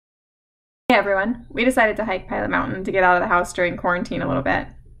Hey everyone, we decided to hike Pilot Mountain to get out of the house during quarantine a little bit.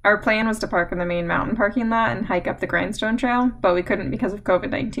 Our plan was to park in the main mountain parking lot and hike up the Grindstone Trail, but we couldn't because of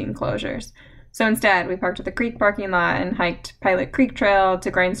COVID-19 closures. So instead, we parked at the creek parking lot and hiked Pilot Creek Trail to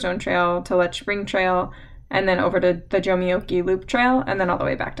Grindstone Trail to Letch Spring Trail, and then over to the Jomioki Loop Trail, and then all the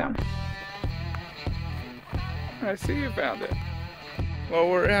way back down. I see you found it. Well,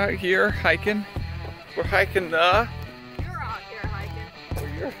 we're out here hiking. We're hiking the... You're out here hiking.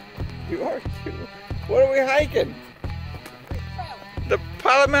 Well, you are too. What are we hiking? The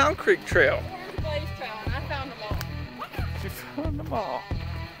Pilot Mountain Creek Trail. Where's Blaze Trail? And I found them all. You found them all.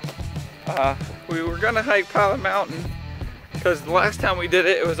 We were gonna hike Pilot Mountain because the last time we did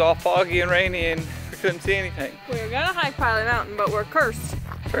it, it was all foggy and rainy and we couldn't see anything. We were gonna hike Pilot Mountain, but we're cursed.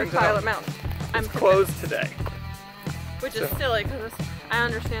 Turns Pilot out Mountain. it's closed today. Which is silly because I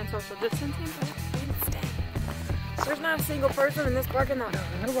understand social distancing, but we didn't stay. There's not a single person in this parking lot.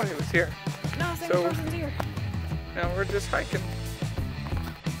 No, nobody was here. Not a single person's here. Now we're just hiking.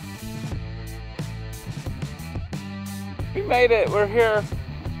 We made it. We're here.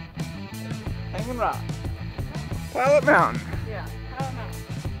 Hanging Rock. Pilot Mountain. Yeah, Pilot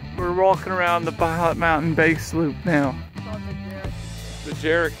Mountain. We're walking around the Pilot Mountain base loop now. It's called the The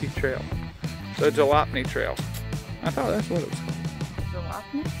Cherokee Trail. The Jalopny Trail. I thought that's what it was called.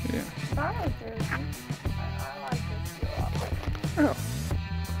 Jalopny? Yeah. I like this Jalopny. Oh.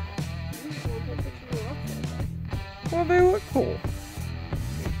 Well, they look cool.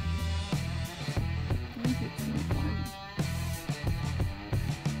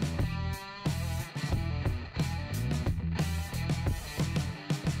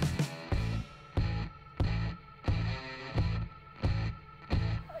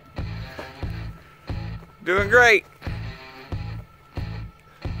 Doing great.